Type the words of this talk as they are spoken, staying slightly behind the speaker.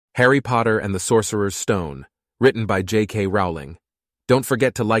Harry Potter and the Sorcerer's Stone, written by J.K. Rowling. Don't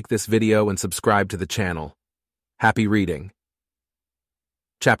forget to like this video and subscribe to the channel. Happy reading.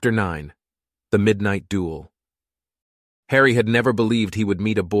 Chapter 9. The Midnight Duel. Harry had never believed he would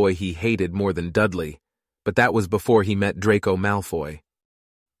meet a boy he hated more than Dudley, but that was before he met Draco Malfoy.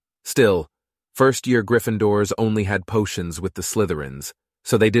 Still, first-year Gryffindors only had potions with the Slytherins,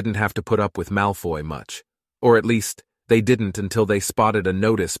 so they didn't have to put up with Malfoy much, or at least, they didn't until they spotted a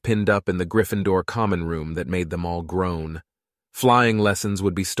notice pinned up in the Gryffindor common room that made them all groan. Flying lessons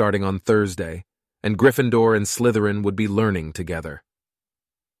would be starting on Thursday, and Gryffindor and Slytherin would be learning together.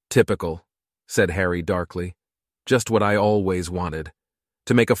 "Typical," said Harry darkly. "Just what I always wanted,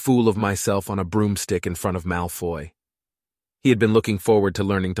 to make a fool of myself on a broomstick in front of Malfoy." He had been looking forward to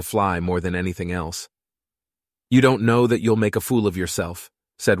learning to fly more than anything else. "You don't know that you'll make a fool of yourself,"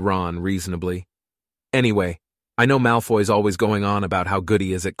 said Ron reasonably. "Anyway, I know Malfoy's always going on about how good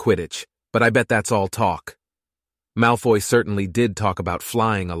he is at Quidditch, but I bet that's all talk." Malfoy certainly did talk about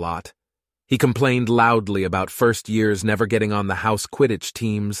flying a lot. He complained loudly about first years never getting on the house Quidditch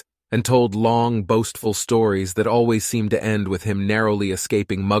teams and told long, boastful stories that always seemed to end with him narrowly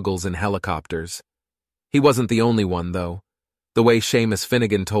escaping muggles in helicopters. He wasn't the only one, though. The way Seamus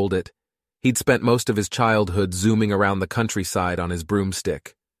Finnegan told it, he'd spent most of his childhood zooming around the countryside on his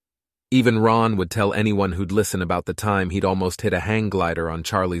broomstick. Even Ron would tell anyone who'd listen about the time he'd almost hit a hang glider on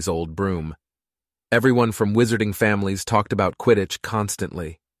Charlie's old broom. Everyone from wizarding families talked about Quidditch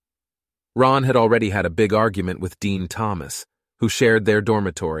constantly. Ron had already had a big argument with Dean Thomas, who shared their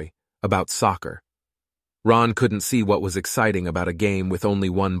dormitory, about soccer. Ron couldn't see what was exciting about a game with only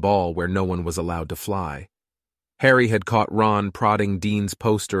one ball where no one was allowed to fly. Harry had caught Ron prodding Dean's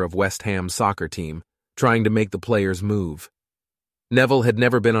poster of West Ham's soccer team, trying to make the players move. Neville had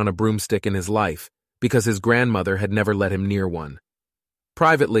never been on a broomstick in his life, because his grandmother had never let him near one.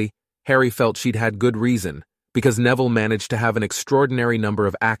 Privately, Harry felt she'd had good reason, because Neville managed to have an extraordinary number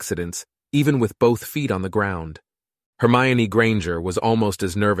of accidents, even with both feet on the ground. Hermione Granger was almost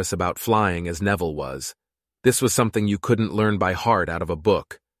as nervous about flying as Neville was. This was something you couldn't learn by heart out of a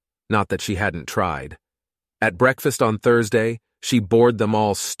book, not that she hadn't tried. At breakfast on Thursday, she bored them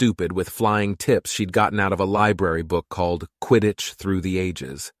all stupid with flying tips she'd gotten out of a library book called Quidditch Through the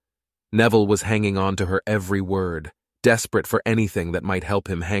Ages. Neville was hanging on to her every word, desperate for anything that might help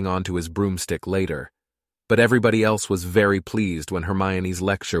him hang on to his broomstick later. But everybody else was very pleased when Hermione's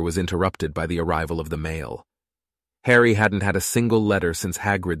lecture was interrupted by the arrival of the mail. Harry hadn't had a single letter since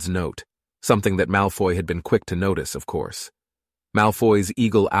Hagrid's note, something that Malfoy had been quick to notice, of course. Malfoy's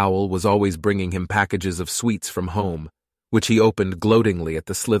eagle owl was always bringing him packages of sweets from home, which he opened gloatingly at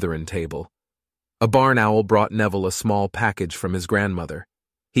the Slytherin table. A barn owl brought Neville a small package from his grandmother.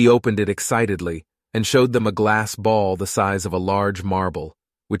 He opened it excitedly and showed them a glass ball the size of a large marble,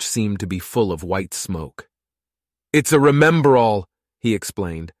 which seemed to be full of white smoke. "It's a Remember-all," he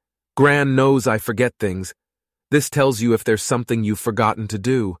explained. "Gran knows I forget things. This tells you if there's something you've forgotten to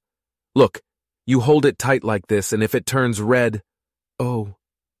do. Look, you hold it tight like this, and if it turns red—" "Oh."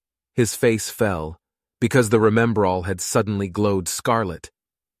 His face fell, because the Remember-all had suddenly glowed scarlet.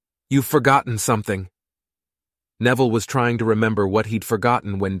 "You've forgotten something." Neville was trying to remember what he'd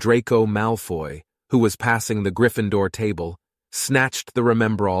forgotten when Draco Malfoy, who was passing the Gryffindor table, snatched the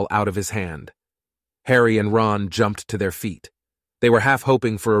Remember-all out of his hand. Harry and Ron jumped to their feet. They were half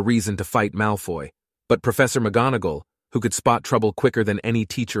hoping for a reason to fight Malfoy, but Professor McGonagall, who could spot trouble quicker than any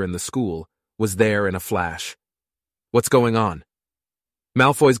teacher in the school, was there in a flash. "What's going on?"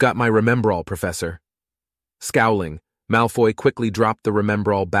 "Malfoy's got my Remember-all, Professor." Scowling, Malfoy quickly dropped the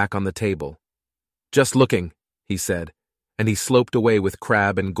Remember-all back on the table. "Just looking," he said, and he sloped away with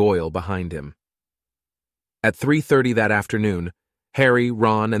Crabbe and Goyle behind him. At 3:30 that afternoon, Harry,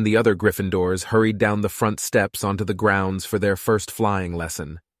 Ron, and the other Gryffindors hurried down the front steps onto the grounds for their first flying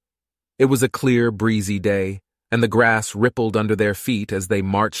lesson. It was a clear, breezy day, and the grass rippled under their feet as they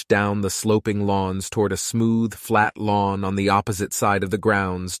marched down the sloping lawns toward a smooth, flat lawn on the opposite side of the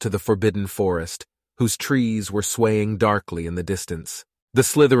grounds to the Forbidden Forest, whose trees were swaying darkly in the distance. The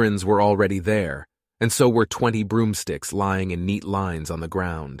Slytherins were already there, and so were 20 broomsticks lying in neat lines on the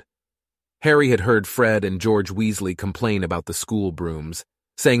ground. Harry had heard Fred and George Weasley complain about the school brooms,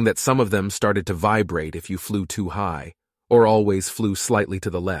 saying that some of them started to vibrate if you flew too high, or always flew slightly to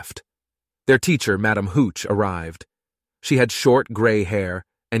the left. Their teacher, Madame Hooch, arrived. She had short gray hair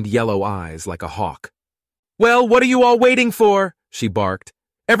and yellow eyes like a hawk. "Well, what are you all waiting for?" she barked.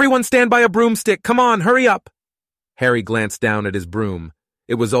 "Everyone stand by a broomstick. Come on, hurry up." Harry glanced down at his broom.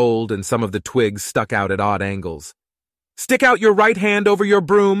 It was old and some of the twigs stuck out at odd angles. "Stick out your right hand over your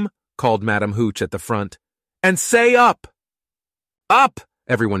broom," called Madame Hooch at the front, "and say up." "Up!"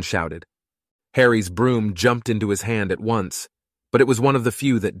 everyone shouted. Harry's broom jumped into his hand at once, but it was one of the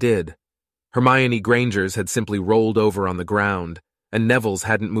few that did. Hermione Granger's had simply rolled over on the ground, and Neville's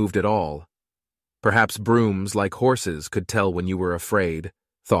hadn't moved at all. Perhaps brooms, like horses, could tell when you were afraid,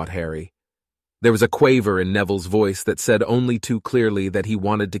 thought Harry. There was a quaver in Neville's voice that said only too clearly that he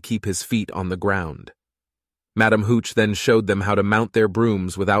wanted to keep his feet on the ground. Madam Hooch then showed them how to mount their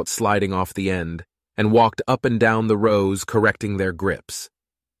brooms without sliding off the end, and walked up and down the rows correcting their grips.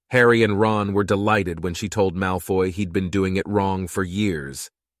 Harry and Ron were delighted when she told Malfoy he'd been doing it wrong for years.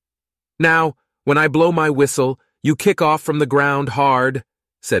 "Now, when I blow my whistle, you kick off from the ground hard,"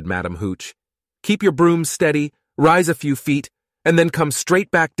 said Madam Hooch. "Keep your broom steady, rise a few feet, and then come straight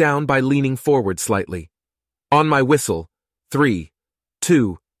back down by leaning forward slightly. On my whistle, 3,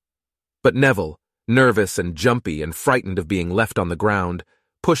 2. But Neville, nervous and jumpy and frightened of being left on the ground,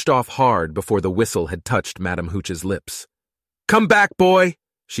 pushed off hard before the whistle had touched Madam Hooch's lips. "Come back, boy!"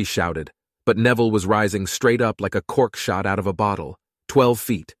 she shouted, but Neville was rising straight up like a cork shot out of a bottle, 12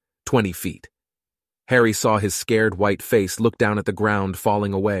 feet, 20 feet. Harry saw his scared white face look down at the ground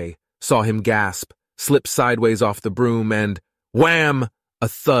falling away, saw him gasp, slip sideways off the broom, and wham! A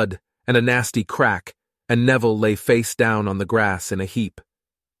thud and a nasty crack, and Neville lay face down on the grass in a heap.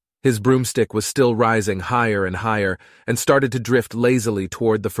 His broomstick was still rising higher and higher, and started to drift lazily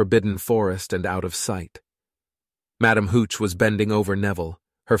toward the forbidden forest and out of sight. Madam Hooch was bending over Neville,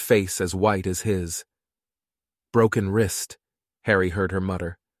 her face as white as his. "Broken wrist," Harry heard her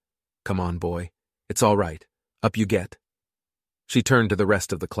mutter. "Come on, boy. It's all right. Up you get." She turned to the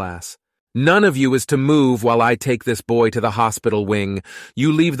rest of the class. "None of you is to move while I take this boy to the hospital wing.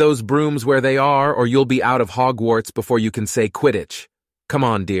 You leave those brooms where they are, or you'll be out of Hogwarts before you can say Quidditch. Come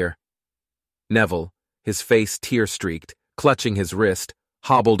on, dear." Neville, his face tear-streaked, clutching his wrist,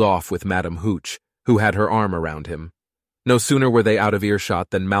 hobbled off with Madam Hooch, who had her arm around him. No sooner were they out of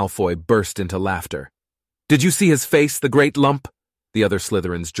earshot than Malfoy burst into laughter. "Did you see his face, the great lump?" The other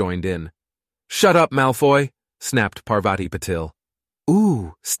Slytherins joined in. "Shut up, Malfoy," snapped Parvati Patil.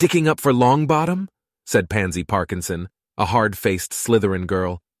 "Ooh, sticking up for Longbottom?" said Pansy Parkinson, a hard-faced Slytherin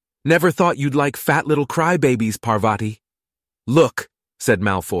girl. "Never thought you'd like fat little crybabies, Parvati." "Look," said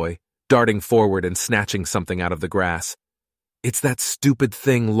Malfoy, darting forward and snatching something out of the grass. "It's that stupid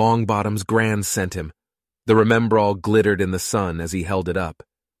thing Longbottom's Gran sent him." The Remembrall glittered in the sun as he held it up.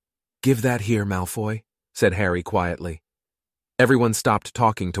 "Give that here, Malfoy," said Harry quietly. Everyone stopped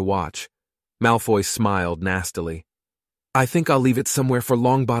talking to watch. Malfoy smiled nastily. "I think I'll leave it somewhere for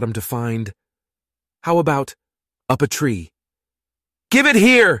Longbottom to find. How about up a tree?" "Give it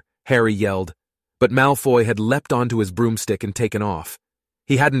here!" Harry yelled, but Malfoy had leapt onto his broomstick and taken off.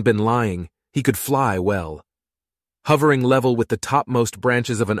 He hadn't been lying. He could fly well. Hovering level with the topmost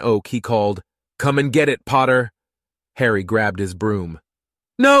branches of an oak, he called, "Come and get it, Potter." Harry grabbed his broom.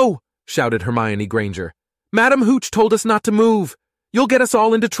 "No!" shouted Hermione Granger. "Madam Hooch told us not to move. You'll get us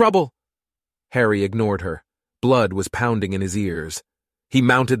all into trouble." Harry ignored her. Blood was pounding in his ears. He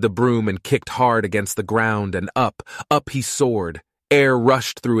mounted the broom and kicked hard against the ground, and up he soared. Air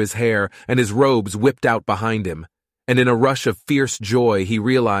rushed through his hair, and his robes whipped out behind him. And in a rush of fierce joy, he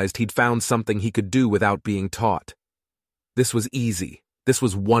realized he'd found something he could do without being taught. This was easy. This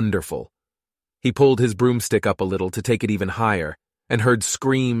was wonderful. He pulled his broomstick up a little to take it even higher, and heard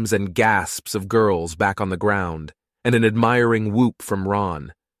screams and gasps of girls back on the ground, and an admiring whoop from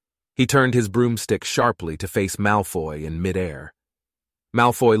Ron. He turned his broomstick sharply to face Malfoy in midair.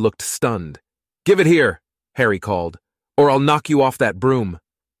 Malfoy looked stunned. "Give it here," Harry called, "or I'll knock you off that broom."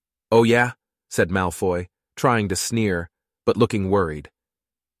 "Oh yeah?" said Malfoy, trying to sneer, but looking worried.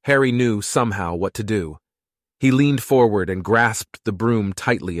 Harry knew somehow what to do. He leaned forward and grasped the broom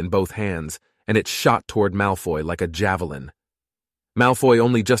tightly in both hands, and it shot toward Malfoy like a javelin. Malfoy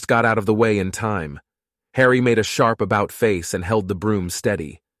only just got out of the way in time. Harry made a sharp about-face and held the broom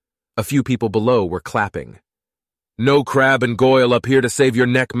steady. A few people below were clapping. "No Crabbe and Goyle up here to save your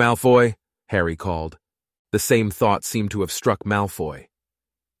neck, Malfoy," Harry called. The same thought seemed to have struck Malfoy.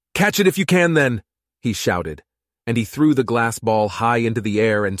 "Catch it if you can, then," he shouted, and he threw the glass ball high into the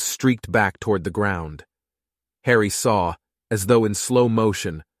air and streaked back toward the ground. Harry saw, as though in slow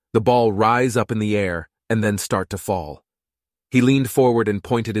motion, the ball rise up in the air and then start to fall. He leaned forward and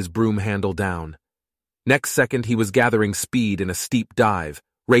pointed his broom handle down. Next second, he was gathering speed in a steep dive,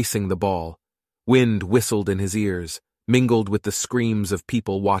 racing the ball. Wind whistled in his ears, mingled with the screams of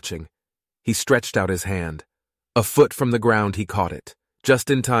people watching. He stretched out his hand. A foot from the ground, he caught it, just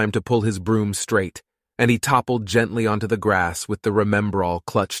in time to pull his broom straight, and he toppled gently onto the grass with the Remembrall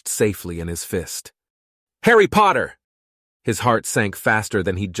clutched safely in his fist. "Harry Potter!" His heart sank faster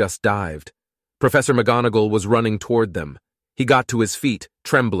than he'd just dived. Professor McGonagall was running toward them. He got to his feet,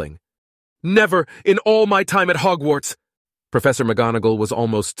 trembling. "Never in all my time at Hogwarts!" Professor McGonagall was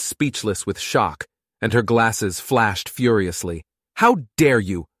almost speechless with shock, and her glasses flashed furiously. "How dare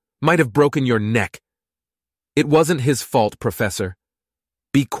you? Might have broken your neck." "It wasn't his fault, Professor."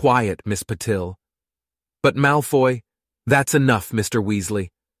 "Be quiet, Miss Patil." "But Malfoy—" "That's enough, Mr. Weasley.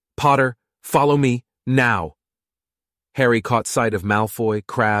 Potter, follow me, now." Harry caught sight of Malfoy,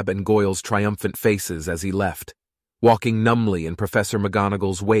 Crabbe, and Goyle's triumphant faces as he left, walking numbly in Professor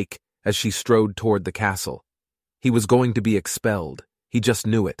McGonagall's wake as she strode toward the castle. He was going to be expelled. He just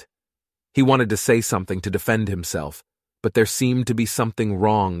knew it. He wanted to say something to defend himself, but there seemed to be something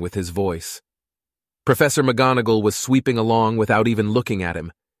wrong with his voice. Professor McGonagall was sweeping along without even looking at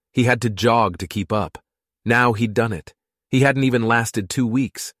him. He had to jog to keep up. Now he'd done it. He hadn't even lasted 2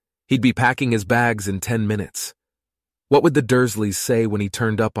 weeks. He'd be packing his bags in 10 minutes. What would the Dursleys say when he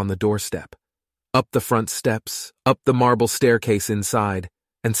turned up on the doorstep? Up the front steps, up the marble staircase inside,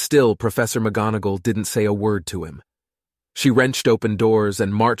 and still Professor McGonagall didn't say a word to him. She wrenched open doors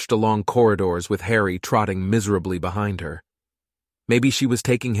and marched along corridors with Harry trotting miserably behind her. Maybe she was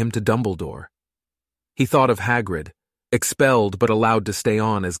taking him to Dumbledore. He thought of Hagrid, expelled but allowed to stay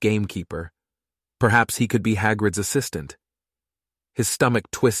on as gamekeeper. Perhaps he could be Hagrid's assistant. His stomach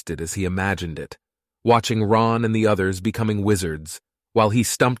twisted as he imagined it, watching Ron and the others becoming wizards, while he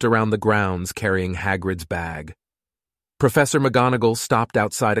stumped around the grounds carrying Hagrid's bag. Professor McGonagall stopped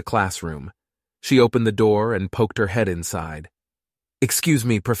outside a classroom. She opened the door and poked her head inside. "Excuse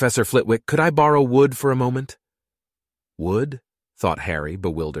me, Professor Flitwick, could I borrow Wood for a moment?" Wood? Thought Harry,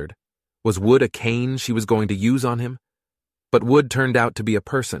 bewildered. Was Wood a cane she was going to use on him? But Wood turned out to be a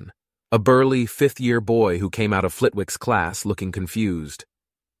person, a burly fifth-year boy who came out of Flitwick's class looking confused.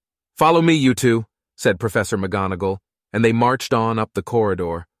 "Follow me, you two," said Professor McGonagall, and they marched on up the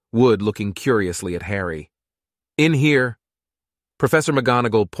corridor, Wood looking curiously at Harry. "In here." Professor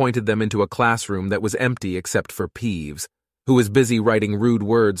McGonagall pointed them into a classroom that was empty except for Peeves, who was busy writing rude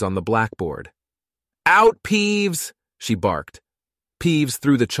words on the blackboard. "Out, Peeves!" she barked. Peeves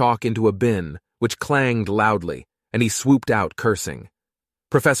threw the chalk into a bin, which clanged loudly, and he swooped out cursing.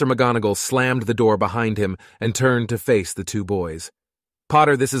 Professor McGonagall slammed the door behind him and turned to face the two boys.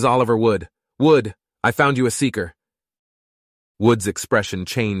 "Potter, this is Oliver Wood. Wood, I found you a seeker." Wood's expression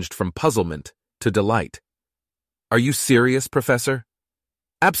changed from puzzlement to delight. "Are you serious, Professor?"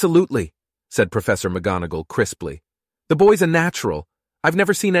 "Absolutely," said Professor McGonagall crisply. "The boy's a natural. I've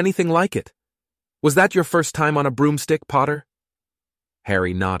never seen anything like it. Was that your first time on a broomstick, Potter?"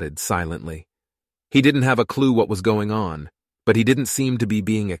 Harry nodded silently. He didn't have a clue what was going on, but he didn't seem to be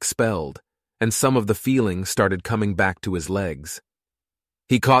being expelled, and some of the feeling started coming back to his legs.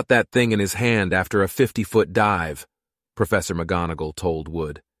 "He caught that thing in his hand after a 50-foot dive," Professor McGonagall told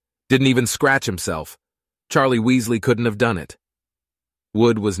Wood. "Didn't even scratch himself. Charlie Weasley couldn't have done it."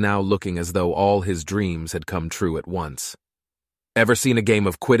 Wood was now looking as though all his dreams had come true at once. "Ever seen a game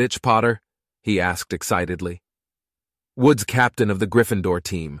of Quidditch, Potter?" he asked excitedly. "Wood's captain of the Gryffindor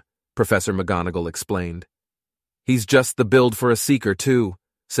team," Professor McGonagall explained. "He's just the build for a seeker, too,"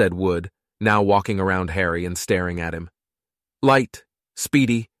 said Wood, now walking around Harry and staring at him. "Light,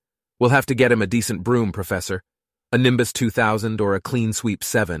 speedy. We'll have to get him a decent broom, Professor. A Nimbus 2000 or a Clean Sweep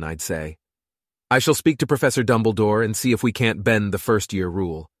 7, I'd say. I shall speak to Professor Dumbledore and see if we can't bend the first-year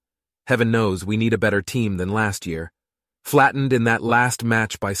rule. Heaven knows we need a better team than last year. Flattened in that last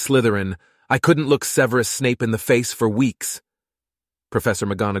match by Slytherin, I couldn't look Severus Snape in the face for weeks." Professor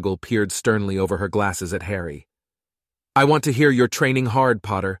McGonagall peered sternly over her glasses at Harry. "I want to hear you're training hard,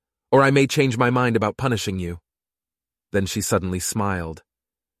 Potter, or I may change my mind about punishing you." Then she suddenly smiled.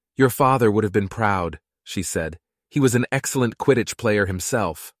 "Your father would have been proud," she said. "He was an excellent Quidditch player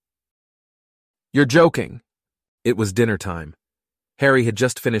himself." "You're joking." It was dinner time. Harry had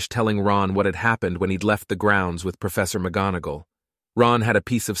just finished telling Ron what had happened when he'd left the grounds with Professor McGonagall. Ron had a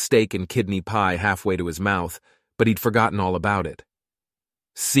piece of steak and kidney pie halfway to his mouth, but he'd forgotten all about it.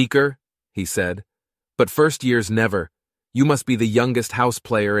 "Seeker," he said. "But first years never. You must be the youngest house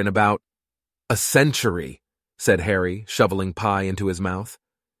player in about—" "A century," said Harry, shoveling pie into his mouth.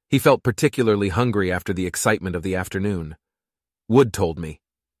 He felt particularly hungry after the excitement of the afternoon. "Wood told me."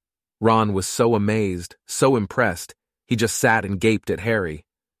 Ron was so amazed, so impressed, he just sat and gaped at Harry.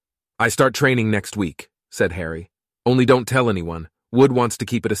 "I start training next week," said Harry. "Only don't tell anyone. Wood wants to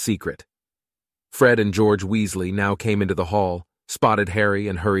keep it a secret." Fred and George Weasley now came into the hall, spotted Harry,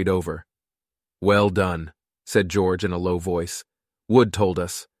 and hurried over. "Well done," said George in a low voice. "Wood told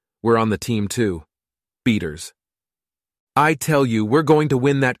us. We're on the team too. Beaters." "I tell you, we're going to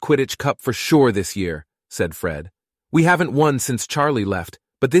win that Quidditch Cup for sure this year," said Fred. "We haven't won since Charlie left,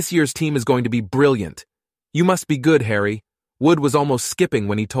 but this year's team is going to be brilliant. You must be good, Harry. Wood was almost skipping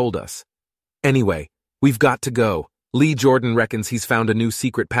when he told us. Anyway, we've got to go. Lee Jordan reckons he's found a new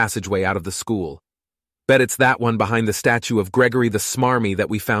secret passageway out of the school. Bet it's that one behind the statue of Gregory the Smarmy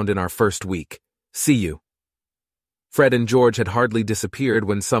that we found in our first week. See you. Fred and George had hardly disappeared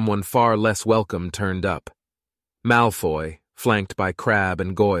when someone far less welcome turned up. Malfoy, flanked by Crabbe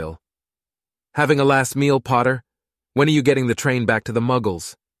and Goyle. Having a last meal, Potter? When are you getting the train back to the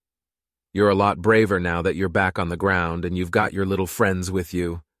Muggles? You're a lot braver now that you're back on the ground and you've got your little friends with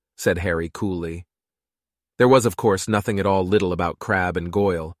you, said Harry coolly. There was, of course, nothing at all little about Crabbe and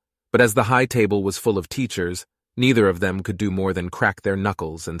Goyle, but as the high table was full of teachers, neither of them could do more than crack their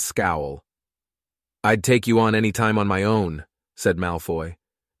knuckles and scowl. I'd take you on any time on my own, said Malfoy.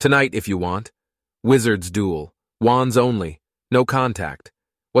 Tonight, if you want. Wizard's duel. Wands only. No contact.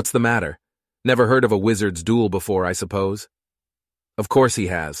 What's the matter? Never heard of a wizard's duel before, I suppose? Of course he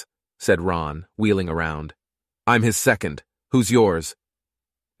has, said Ron, wheeling around. I'm his second. Who's yours?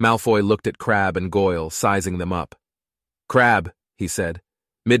 Malfoy looked at Crabbe and Goyle, sizing them up. Crabbe, he said.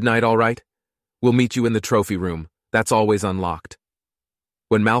 Midnight all right? We'll meet you in the trophy room. That's always unlocked.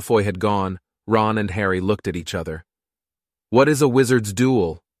 When Malfoy had gone, Ron and Harry looked at each other. What is a wizard's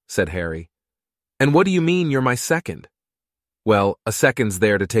duel? Said Harry. And what do you mean you're my second? Well, a second's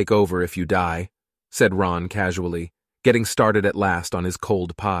there to take over if you die, said Ron casually, getting started at last on his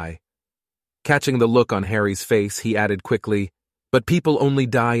cold pie. Catching the look on Harry's face, he added quickly, but people only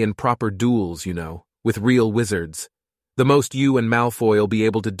die in proper duels, you know, with real wizards. The most you and Malfoy'll be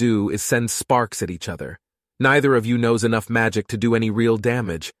able to do is send sparks at each other. Neither of you knows enough magic to do any real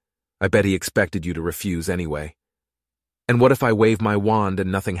damage. I bet he expected you to refuse anyway. And what if I wave my wand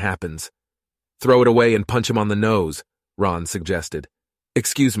and nothing happens? Throw it away and punch him on the nose, Ron suggested.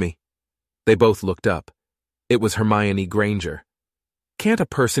 Excuse me. They both looked up. It was Hermione Granger. Can't a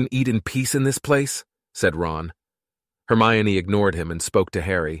person eat in peace in this place? Said Ron. Hermione ignored him and spoke to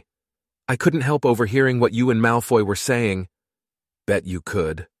Harry. I couldn't help overhearing what you and Malfoy were saying. Bet you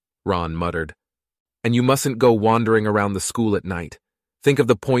could, Ron muttered. And you mustn't go wandering around the school at night. Think of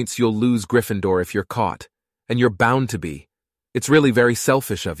the points you'll lose Gryffindor if you're caught. And you're bound to be. It's really very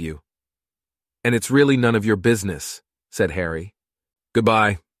selfish of you. And it's really none of your business, said Harry.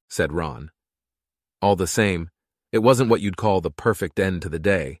 Goodbye, said Ron. All the same, it wasn't what you'd call the perfect end to the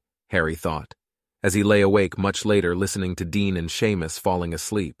day, Harry thought, as he lay awake much later listening to Dean and Seamus falling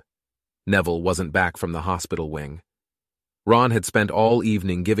asleep. Neville wasn't back from the hospital wing. Ron had spent all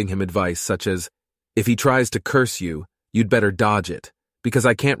evening giving him advice such as, if he tries to curse you, you'd better dodge it, because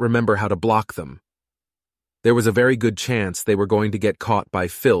I can't remember how to block them. There was a very good chance they were going to get caught by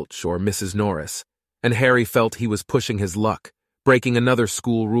Filch or Mrs. Norris, and Harry felt he was pushing his luck, breaking another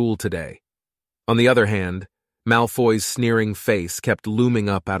school rule today. On the other hand, Malfoy's sneering face kept looming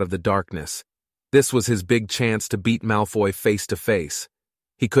up out of the darkness. This was his big chance to beat Malfoy face to face.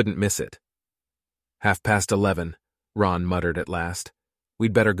 He couldn't miss it. 11:30, Ron muttered at last.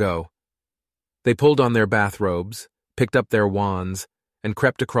 We'd better go. They pulled on their bathrobes, picked up their wands, and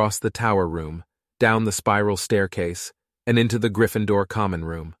crept across the tower room, down the spiral staircase, and into the Gryffindor common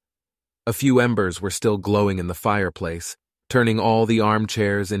room. A few embers were still glowing in the fireplace, turning all the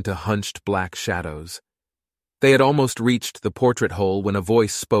armchairs into hunched black shadows. They had almost reached the portrait hole when a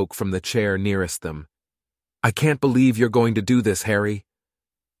voice spoke from the chair nearest them. I can't believe you're going to do this, Harry.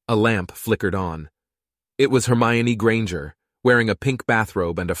 A lamp flickered on. It was Hermione Granger, wearing a pink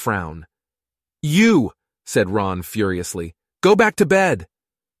bathrobe and a frown. You, said Ron furiously. Go back to bed.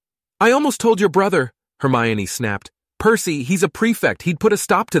 I almost told your brother, Hermione snapped. Percy, he's a prefect. He'd put a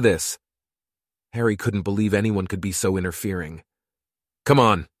stop to this. Harry couldn't believe anyone could be so interfering. Come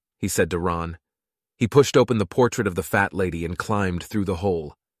on, he said to Ron. He pushed open the portrait of the fat lady and climbed through the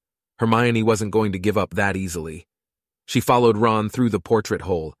hole. Hermione wasn't going to give up that easily. She followed Ron through the portrait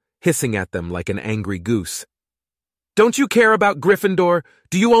hole, hissing at them like an angry goose. Don't you care about Gryffindor?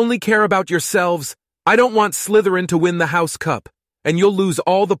 Do you only care about yourselves? I don't want Slytherin to win the House Cup, and you'll lose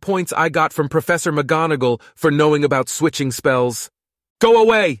all the points I got from Professor McGonagall for knowing about switching spells. Go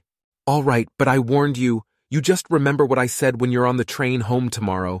away! All right, but I warned you. You just remember what I said when you're on the train home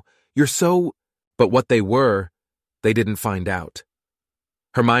tomorrow. You're so... But what they were, they didn't find out.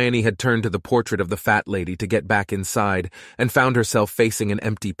 Hermione had turned to the portrait of the fat lady to get back inside and found herself facing an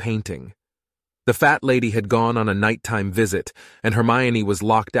empty painting. The fat lady had gone on a nighttime visit, and Hermione was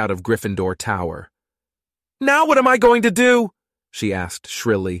locked out of Gryffindor Tower. Now what am I going to do? She asked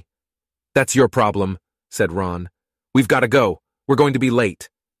shrilly. That's your problem, said Ron. We've got to go. We're going to be late.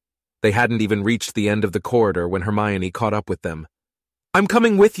 They hadn't even reached the end of the corridor when Hermione caught up with them. I'm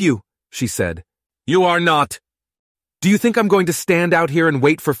coming with you, she said. You are not. Do you think I'm going to stand out here and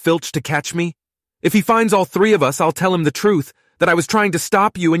wait for Filch to catch me? If he finds all three of us, I'll tell him the truth, that I was trying to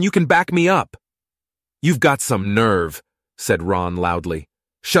stop you and you can back me up." "You've got some nerve," said Ron loudly.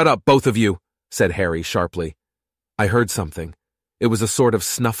 "Shut up, both of you," said Harry sharply. I heard something. It was a sort of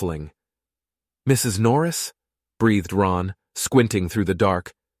snuffling. "Mrs. Norris?" breathed Ron, squinting through the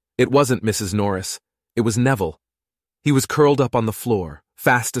dark. It wasn't Mrs. Norris. It was Neville. He was curled up on the floor,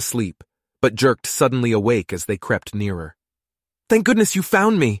 fast asleep, but jerked suddenly awake as they crept nearer. "Thank goodness you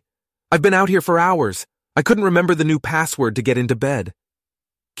found me. I've been out here for hours. I couldn't remember the new password to get into bed."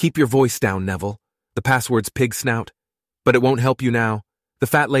 "Keep your voice down, Neville. The password's pig snout. But it won't help you now. The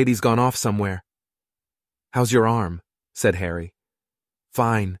fat lady's gone off somewhere." "How's your arm?" said Harry.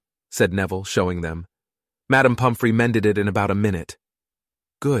 "Fine," said Neville, showing them. "Madam Pumphrey mended it in about a minute."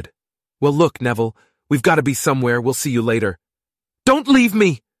 "Good. Well, look, Neville, we've got to be somewhere. We'll see you later." "Don't leave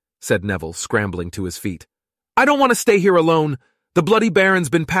me," said Neville, scrambling to his feet. "I don't want to stay here alone. The Bloody Baron's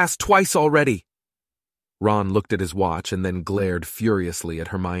been passed twice already." Ron looked at his watch and then glared furiously at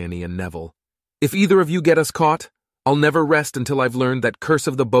Hermione and Neville. "If either of you get us caught, I'll never rest until I've learned that Curse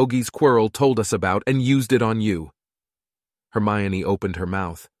of the Bogies Quirrell told us about and used it on you." Hermione opened her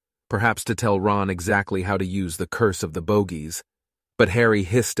mouth, perhaps to tell Ron exactly how to use the Curse of the Bogies, but Harry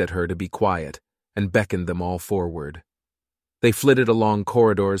hissed at her to be quiet and beckoned them all forward. They flitted along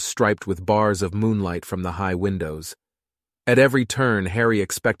corridors striped with bars of moonlight from the high windows. At every turn, Harry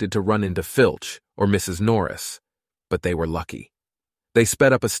expected to run into Filch or Mrs. Norris, but they were lucky. They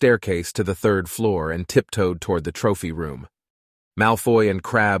sped up a staircase to the 3rd floor and tiptoed toward the trophy room. Malfoy and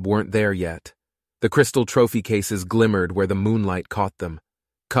Crabbe weren't there yet. The crystal trophy cases glimmered where the moonlight caught them.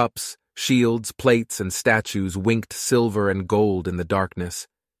 Cups, shields, plates, and statues winked silver and gold in the darkness.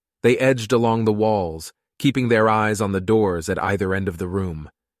 They edged along the walls, keeping their eyes on the doors at either end of the room.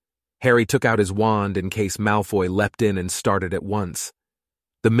 Harry took out his wand in case Malfoy leapt in and started at once.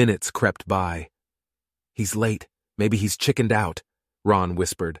 The minutes crept by. "He's late. Maybe he's chickened out," Ron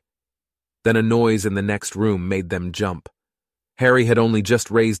whispered. Then a noise in the next room made them jump. Harry had only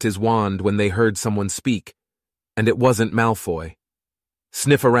just raised his wand when they heard someone speak, and it wasn't Malfoy.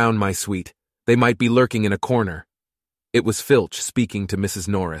 "Sniff around, my sweet. They might be lurking in a corner." It was Filch speaking to Mrs.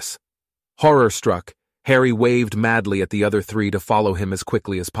 Norris. Horror-struck, Harry waved madly at the other three to follow him as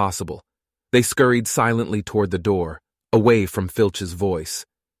quickly as possible. They scurried silently toward the door, away from Filch's voice.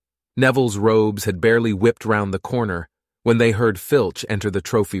 Neville's robes had barely whipped round the corner when they heard Filch enter the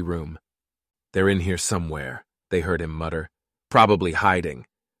trophy room. "They're in here somewhere," they heard him mutter. "Probably hiding."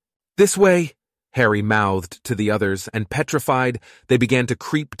 "This way," Harry mouthed to the others, and petrified, they began to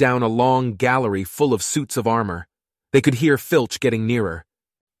creep down a long gallery full of suits of armor. They could hear Filch getting nearer.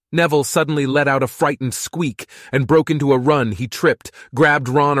 Neville suddenly let out a frightened squeak and broke into a run. He tripped, grabbed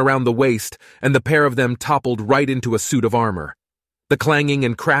Ron around the waist, and the pair of them toppled right into a suit of armor. The clanging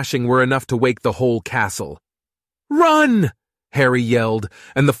and crashing were enough to wake the whole castle. "Run!" Harry yelled,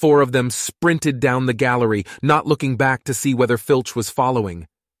 and the four of them sprinted down the gallery, not looking back to see whether Filch was following.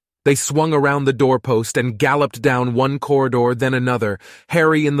 They swung around the doorpost and galloped down one corridor, then another,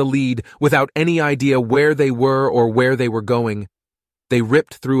 Harry in the lead, without any idea where they were or where they were going. They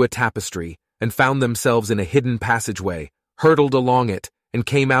ripped through a tapestry and found themselves in a hidden passageway, hurtled along it, and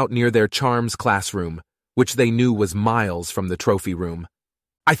came out near their charms classroom, which they knew was miles from the trophy room.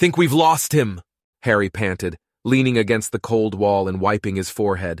 "I think we've lost him," Harry panted, leaning against the cold wall and wiping his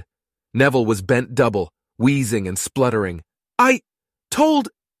forehead. Neville was bent double, wheezing and spluttering. "I told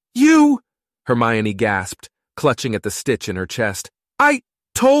you," Hermione gasped, clutching at the stitch in her chest. "I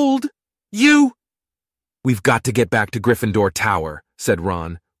told you." "We've got to get back to Gryffindor Tower," said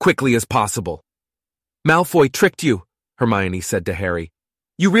Ron, "quickly as possible." "Malfoy tricked you," Hermione said to Harry.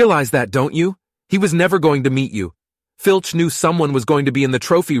 "You realize that, don't you? He was never going to meet you. Filch knew someone was going to be in the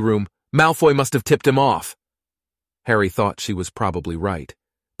trophy room. Malfoy must have tipped him off." Harry thought she was probably right,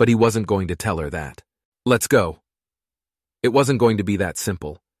 but he wasn't going to tell her that. "Let's go." It wasn't going to be that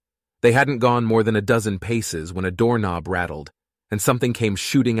simple. They hadn't gone more than a dozen paces when a doorknob rattled, and something came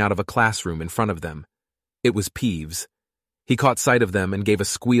shooting out of a classroom in front of them. It was Peeves. He caught sight of them and gave a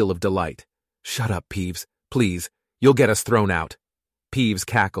squeal of delight. "Shut up, Peeves. Please, you'll get us thrown out." Peeves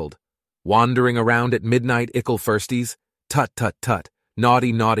cackled. "Wandering around at midnight, ickle firsties? Tut, tut, tut.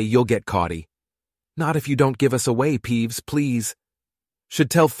 Naughty, naughty, you'll get caughty." "Not if you don't give us away, Peeves, please."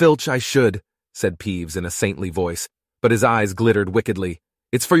 "Should tell Filch I should," said Peeves in a saintly voice, but his eyes glittered wickedly.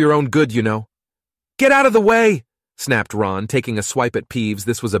 "It's for your own good, you know." "Get out of the way!" snapped Ron, taking a swipe at Peeves.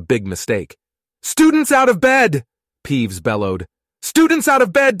 This was a big mistake. "Students out of bed!" Peeves bellowed. "Students out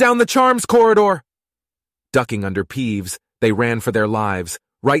of bed down the charms corridor!" Ducking under Peeves, they ran for their lives,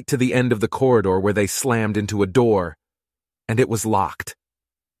 right to the end of the corridor where they slammed into a door. And it was locked.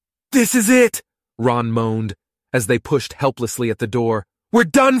 "This is it!" Ron moaned, as they pushed helplessly at the door. "We're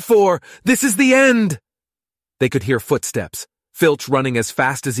done for! This is the end!" They could hear footsteps, Filch running as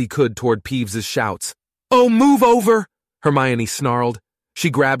fast as he could toward Peeves's shouts. "Oh, move over!" Hermione snarled. She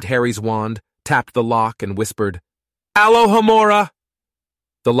grabbed Harry's wand, tapped the lock, and whispered, "Alohomora!"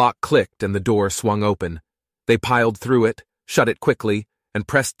 The lock clicked and the door swung open. They piled through it, shut it quickly, and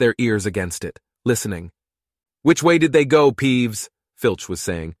pressed their ears against it, listening. "Which way did they go, Peeves?" Filch was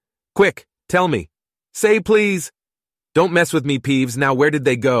saying. "Quick, tell me. Say please." "Don't mess with me, Peeves. Now where did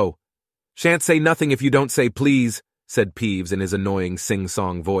they go?" "Shan't say nothing if you don't say please," said Peeves in his annoying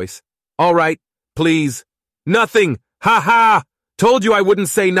sing-song voice. "All right, please." "Nothing! Ha ha! Told you I wouldn't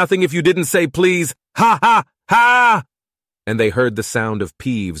say nothing if you didn't say please! Ha ha ha!" And they heard the sound of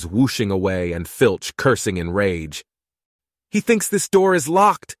Peeves whooshing away and Filch cursing in rage. "He thinks this door is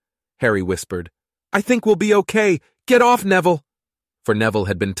locked," Harry whispered. "I think we'll be okay. Get off, Neville." For Neville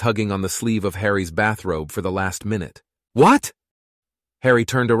had been tugging on the sleeve of Harry's bathrobe for the last minute. "What?" Harry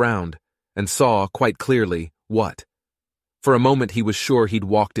turned around and saw, quite clearly, what. For a moment he was sure he'd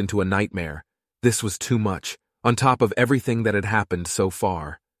walked into a nightmare. This was too much, on top of everything that had happened so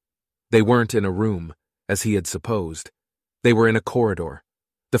far. They weren't in a room, as he had supposed. They were in a corridor,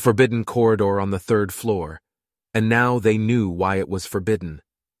 the forbidden corridor on the 3rd floor, and now they knew why it was forbidden.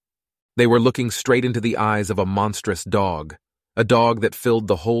 They were looking straight into the eyes of a monstrous dog, a dog that filled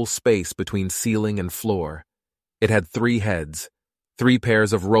the whole space between ceiling and floor. It had 3 heads, 3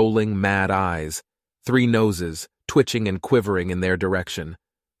 pairs of rolling, mad eyes, 3 noses, twitching and quivering in their direction,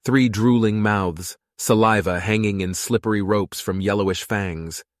 3 drooling mouths, saliva hanging in slippery ropes from yellowish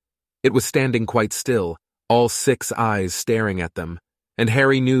fangs. It was standing quite still, all 6 eyes staring at them, and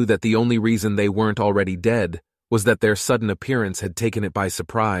Harry knew that the only reason they weren't already dead was that their sudden appearance had taken it by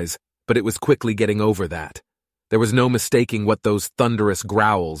surprise, but it was quickly getting over that. There was no mistaking what those thunderous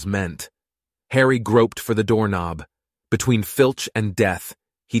growls meant. Harry groped for the doorknob. Between Filch and death,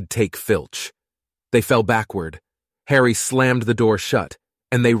 he'd take Filch. They fell backward. Harry slammed the door shut,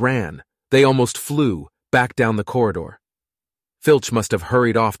 and they ran. They almost flew, back down the corridor. Filch must have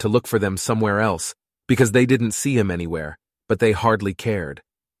hurried off to look for them somewhere else, because they didn't see him anywhere, but they hardly cared.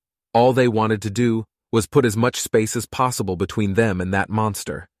 All they wanted to do was put as much space as possible between them and that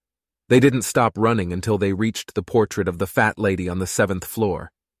monster. They didn't stop running until they reached the portrait of the fat lady on the 7th floor.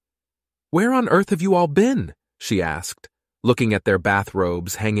 "Where on earth have you all been?" she asked, looking at their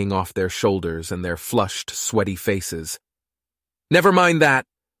bathrobes hanging off their shoulders and their flushed, sweaty faces. "Never mind that.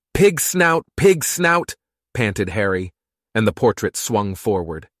 Pig snout, panted Harry, and the portrait swung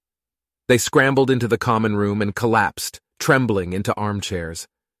forward. They scrambled into the common room and collapsed, trembling, into armchairs.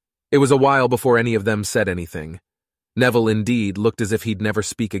 It was a while before any of them said anything. Neville, indeed, looked as if he'd never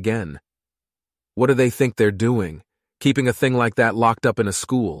speak again. "What do they think they're doing, keeping a thing like that locked up in a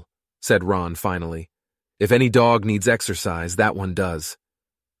school?" said Ron finally. "If any dog needs exercise, that one does."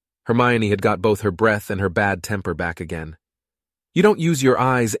 Hermione had got both her breath and her bad temper back again. "You don't use your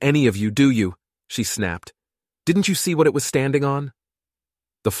eyes, any of you, do you?" she snapped. "Didn't you see what it was standing on?"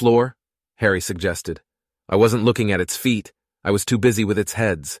 "The floor?" Harry suggested. "I wasn't looking at its feet. I was too busy with its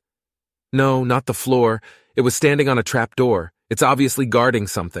heads." "No, not the floor. It was standing on a trapdoor. It's obviously guarding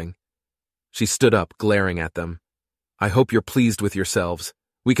something." She stood up, glaring at them. "I hope you're pleased with yourselves.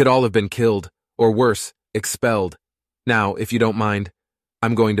 We could all have been killed, or worse, expelled. Now, if you don't mind,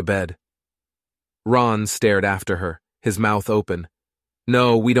 I'm going to bed." Ron stared after her, his mouth open.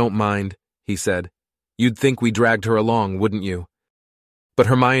 "No, we don't mind," he said. "You'd think we dragged her along, wouldn't you?" But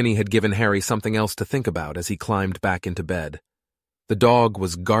Hermione had given Harry something else to think about as he climbed back into bed. The dog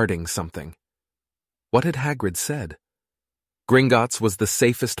was guarding something. What had Hagrid said? Gringotts was the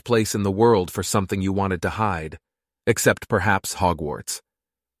safest place in the world for something you wanted to hide, except perhaps Hogwarts.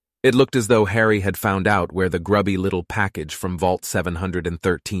 It looked as though Harry had found out where the grubby little package from Vault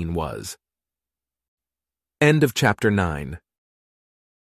 713 was. End of Chapter 9.